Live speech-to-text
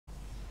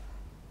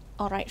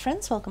Alright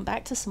friends, welcome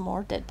back to some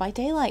more Dead by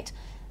Daylight.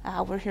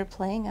 We're here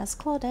playing as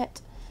Claudette.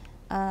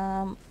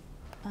 And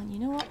you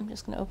know what, I'm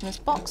just going to open this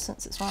box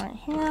since it's right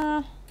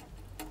here.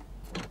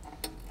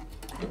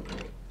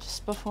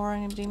 Just before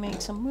anybody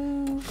makes a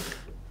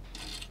move.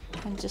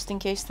 And just in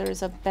case there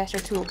is a better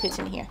toolkit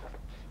in here.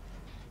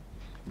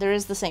 There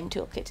is the same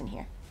toolkit in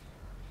here.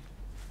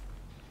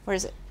 Where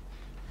is it?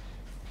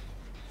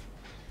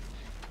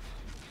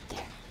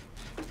 There.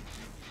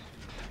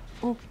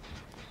 Oh.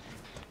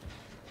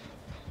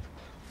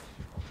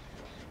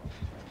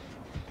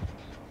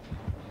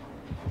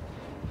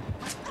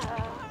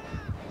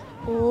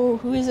 Oh,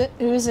 who is it?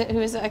 Who is it?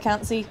 Who is it? I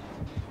can't see.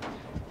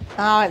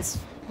 Oh, it's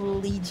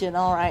Legion,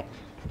 alright.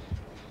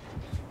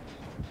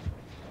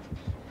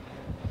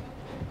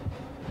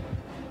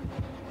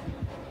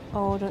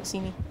 Oh, don't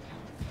see me.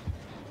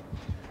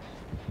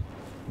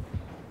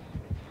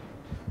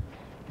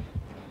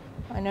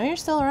 I know you're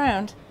still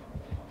around.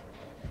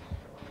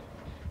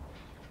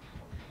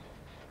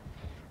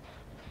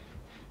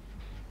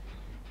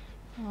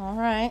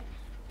 Alright.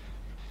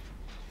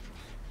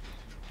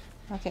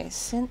 Okay,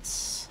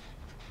 since...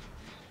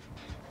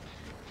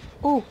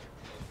 Oh!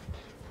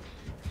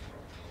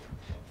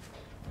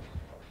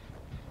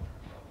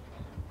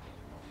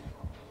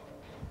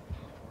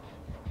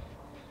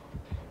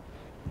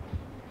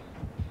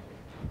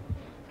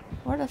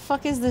 Where the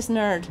fuck is this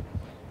nerd?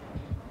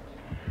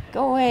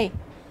 Go away!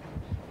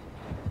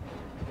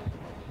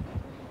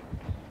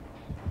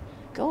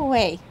 Go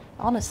away,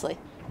 honestly.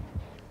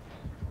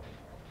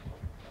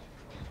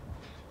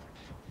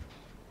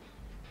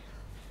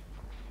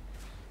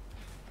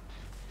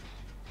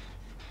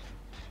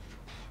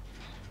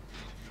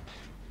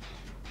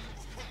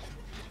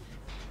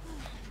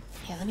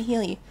 Yeah, let me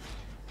heal you.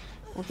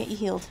 We'll get you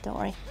healed, don't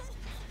worry.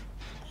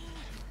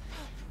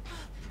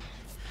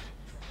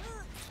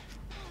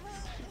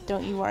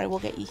 Don't you worry, we'll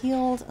get you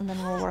healed, and then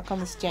we'll work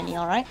on this Jenny,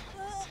 alright?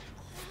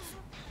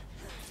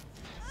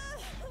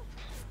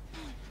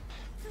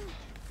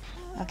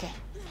 Okay.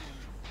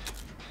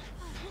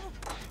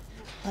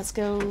 Let's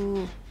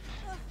go.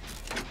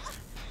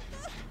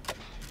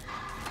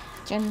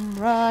 Gen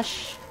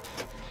rush.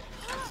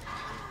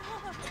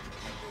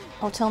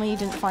 Oh, tell me you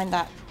didn't find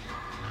that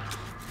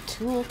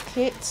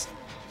toolkit.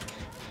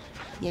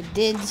 You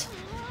did.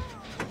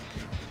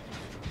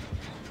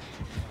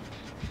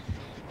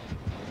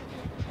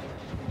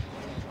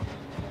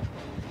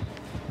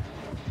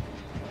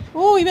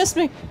 Oh, he missed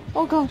me!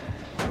 Oh god.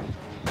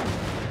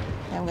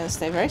 Okay, I'm gonna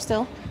stay very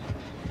still.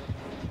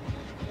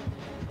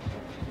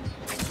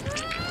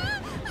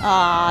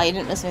 Ah, you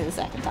didn't miss me the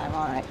second time,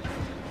 alright.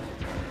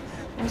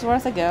 It was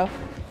worth a go.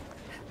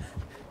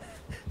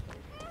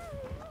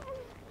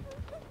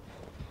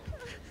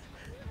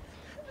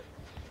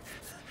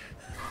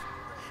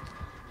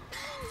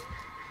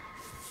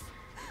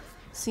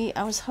 See,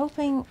 I was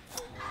hoping...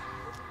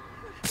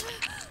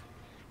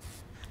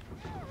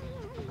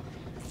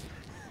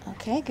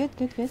 Okay, good,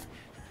 good, good.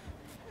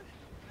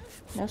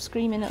 No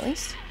screaming at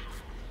least.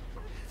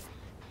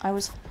 I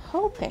was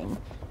hoping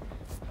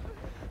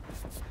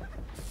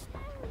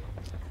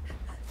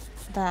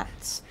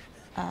that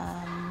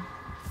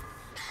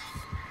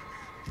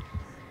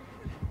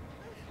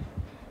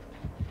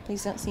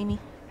please don't see me.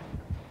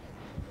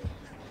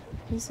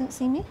 Please don't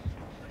see me.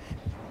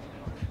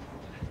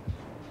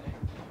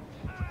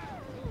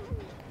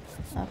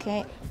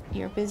 Okay,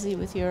 you're busy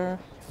with your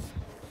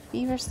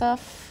fever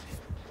stuff.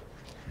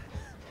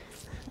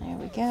 There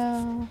we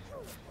go.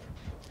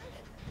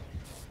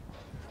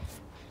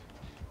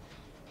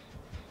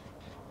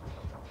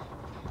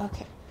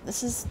 Okay,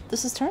 this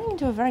is turning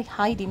into a very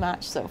hidey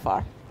match so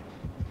far.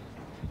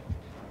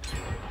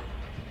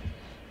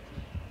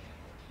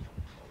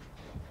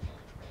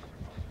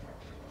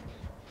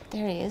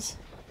 There he is.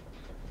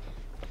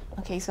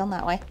 Okay, he's gone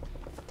that way.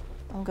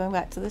 I'm going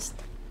back to this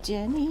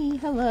Jenny.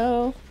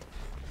 Hello.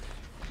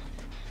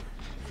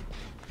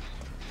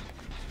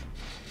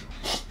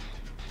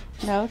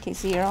 No,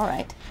 Casey, you're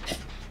alright.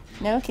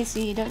 No,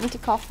 Casey, you don't need to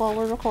cough while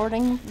we're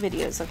recording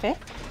videos, okay?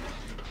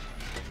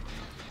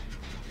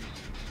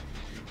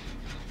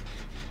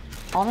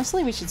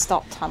 Honestly, we should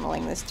stop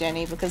tunneling this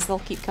Jenny because they'll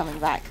keep coming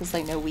back because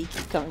they know we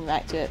keep coming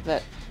back to it,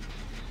 but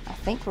I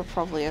think we're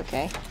probably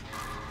okay.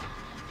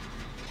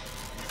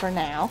 For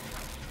now.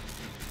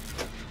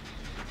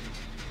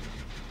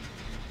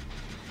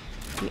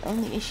 The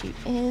only issue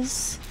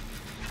is...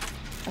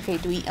 Okay,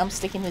 I'm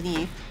sticking with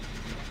you.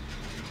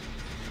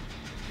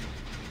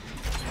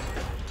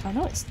 Oh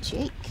no, it's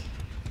Jake.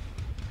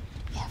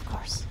 Yeah, of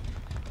course.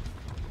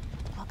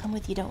 I'll come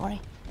with you, don't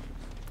worry.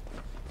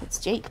 It's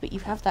Jake, but you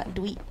have that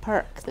Dweet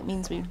perk that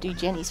means we do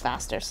Jennies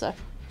faster, so...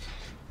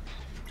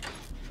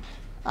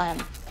 I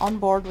am on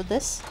board with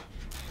this.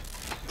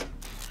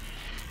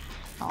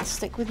 I'll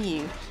stick with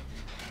you.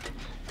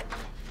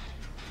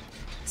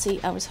 See,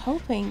 I was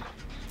hoping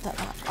that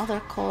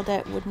other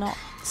Claudette would not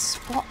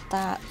spot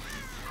that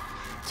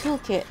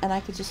toolkit and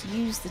I could just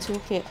use the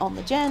toolkit on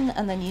the gen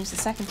and then use the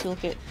second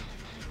toolkit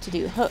to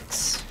do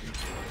hooks,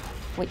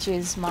 which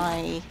is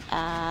my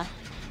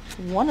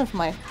one of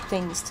my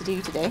things to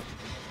do today.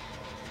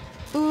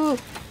 Ooh!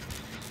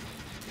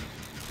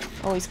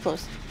 Oh, he's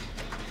close.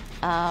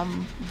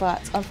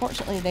 But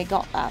unfortunately they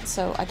got that,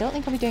 so I don't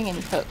think I'll be doing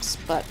any hooks,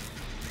 but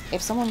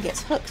if someone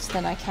gets hooked,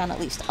 then I can at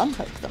least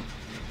unhook them.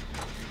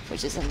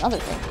 Which is another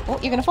thing. Oh,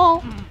 you're gonna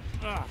fall!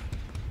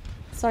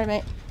 Sorry,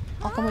 mate.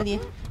 I'll come with you.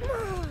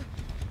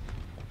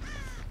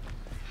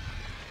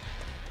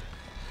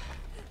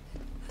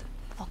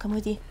 I'll come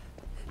with you.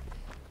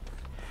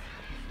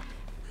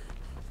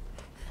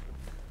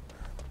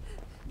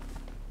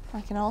 I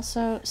can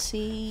also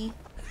see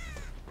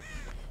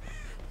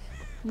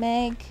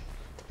Meg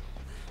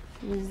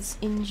was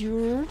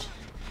injured.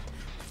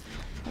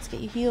 Let's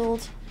get you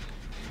healed.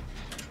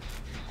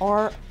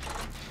 Or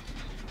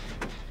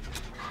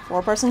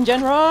 4-person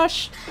gen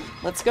rush!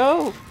 Let's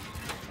go!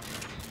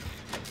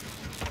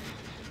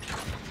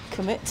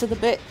 Commit to the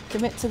bit,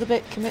 commit to the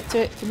bit, commit to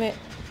it, commit.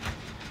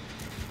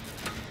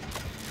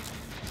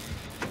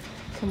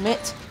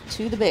 Commit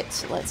to the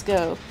bit. Let's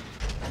go.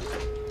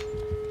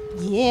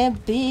 Yeah,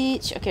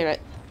 bitch. Okay,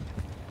 right.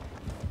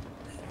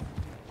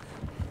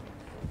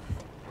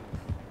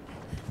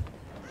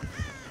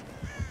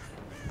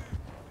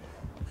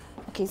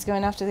 Okay, he's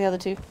going after the other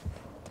two.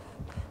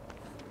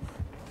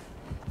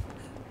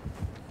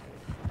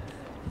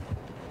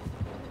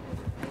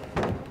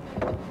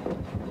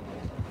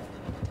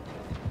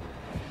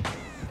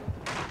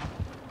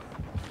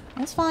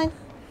 That's fine.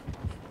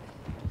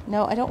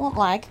 No, I don't want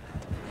lag.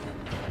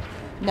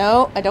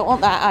 No, I don't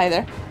want that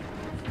either.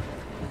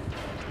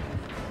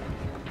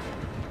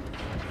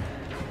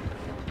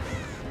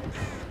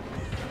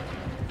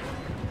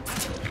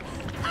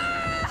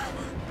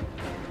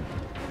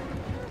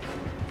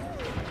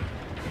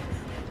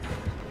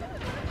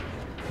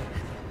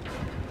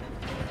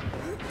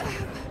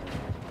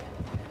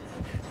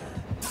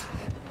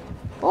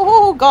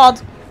 Oh,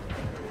 God.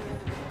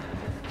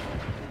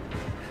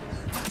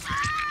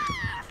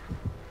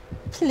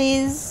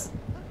 Please.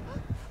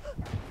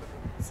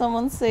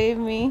 Someone save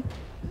me.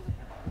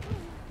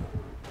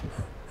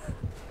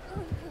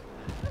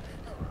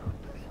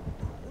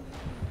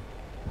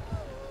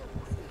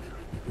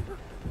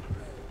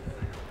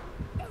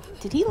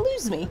 Did he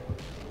lose me?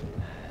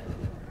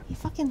 He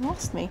fucking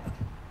lost me.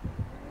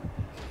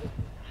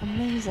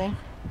 Amazing.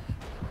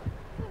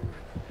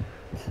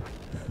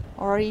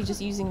 Or are you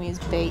just using me as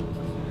bait?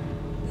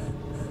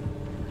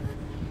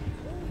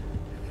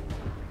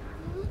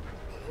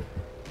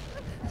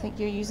 I think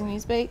you're using me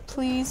as bait.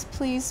 Please,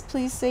 please,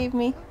 please save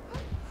me.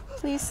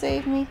 Please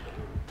save me.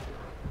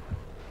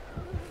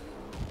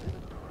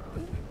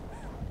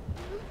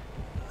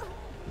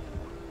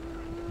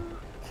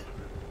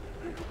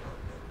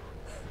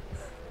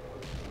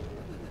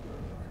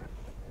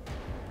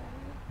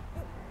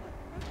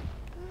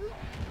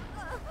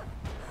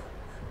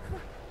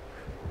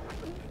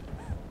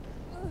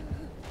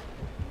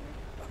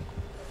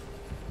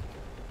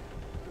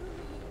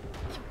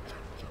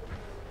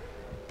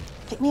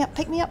 Pick me up,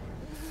 pick me up.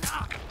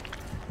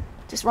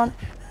 Just run.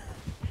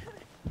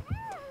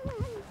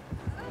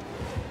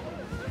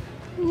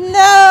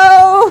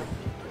 No!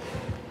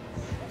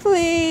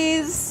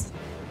 Please.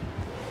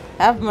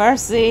 Have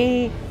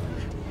mercy.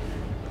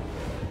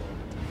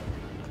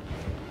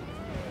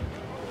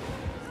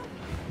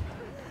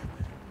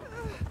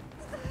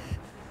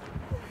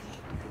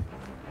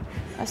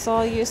 I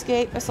saw you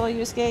escape. I saw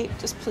you escape.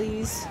 Just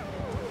please.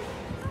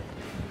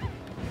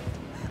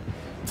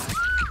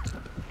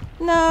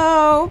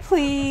 No,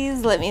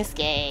 please let me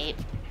escape.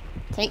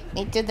 Take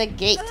me to the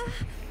gate.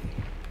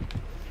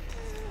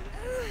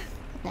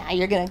 Now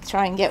you're gonna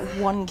try and get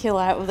one kill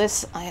out of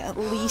this. At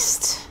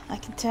least I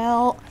can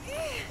tell.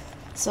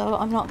 So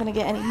I'm not gonna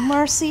get any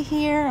mercy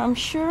here, I'm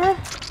sure.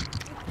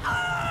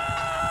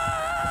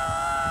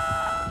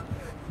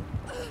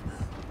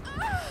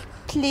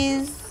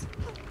 Please.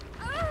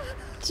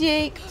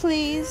 Jake,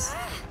 please.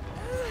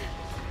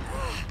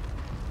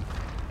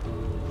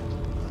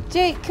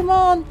 Jake, come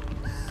on.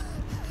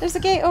 There's a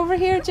gate over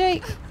here,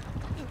 Jake.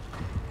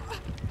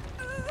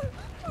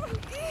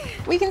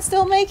 We can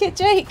still make it,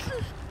 Jake.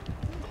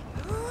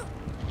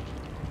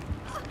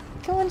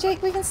 Come on,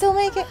 Jake, we can still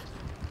make it.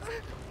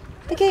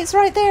 The gate's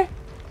right there.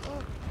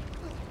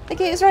 The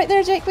gate is right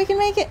there, Jake. We can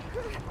make it.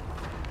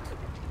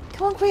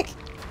 Come on, quick.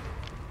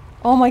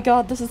 Oh my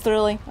god, this is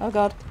thrilling. Oh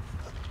god.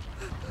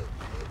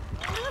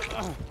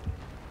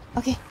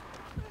 Okay.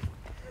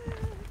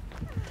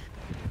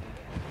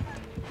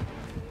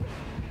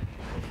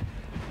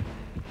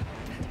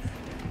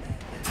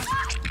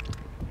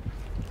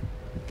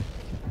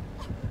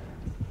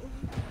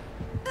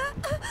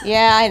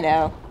 Yeah, I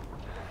know.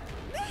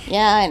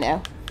 Yeah, I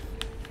know.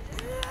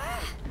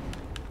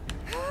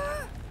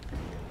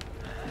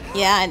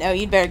 Yeah, I know.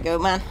 You'd better go,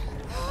 man.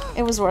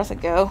 It was worth a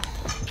go.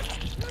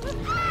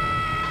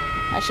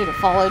 I should have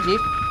followed you.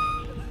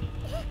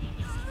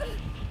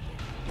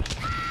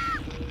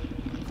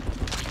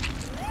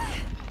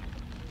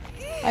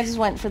 I just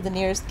went for the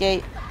nearest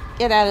gate.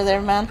 Get out of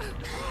there, man.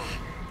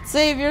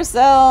 Save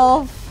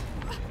yourself.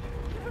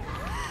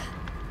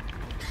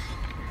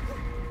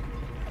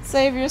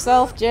 Save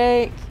yourself,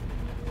 Jake.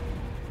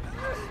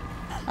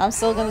 I'm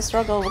still gonna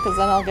struggle because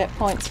then I'll get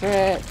points for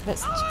it. But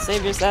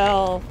save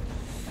yourself.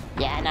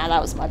 Yeah, nah, that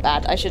was my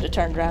bad. I should have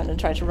turned around and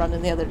tried to run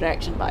in the other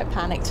direction, but I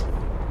panicked.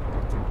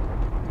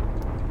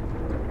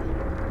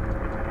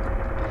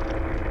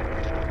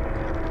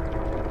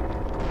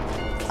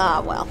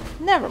 Ah, well,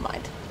 never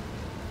mind.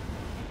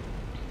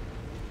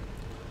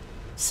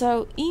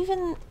 So,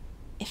 even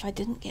if I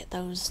didn't get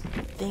those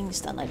things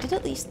done, I did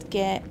at least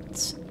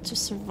get to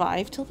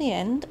survive till the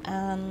end,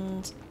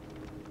 and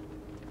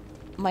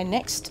my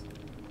next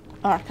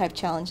archive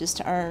challenge is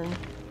to earn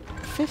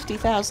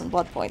 50,000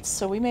 blood points,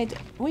 so we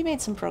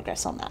made some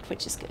progress on that,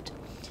 which is good.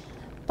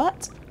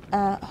 But,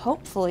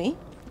 hopefully,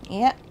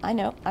 yeah, I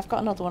know, I've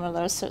got another one of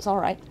those, so it's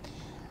alright.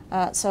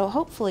 So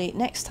hopefully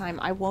next time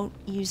I won't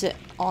use it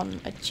on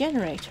a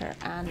generator,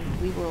 and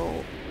we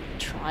will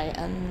try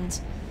and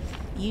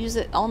use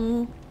it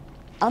on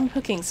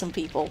unhooking some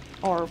people,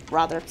 or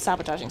rather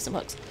sabotaging some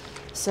hooks.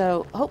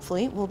 So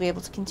hopefully we'll be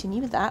able to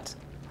continue with that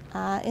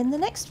in the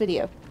next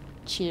video.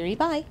 Cheery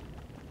bye!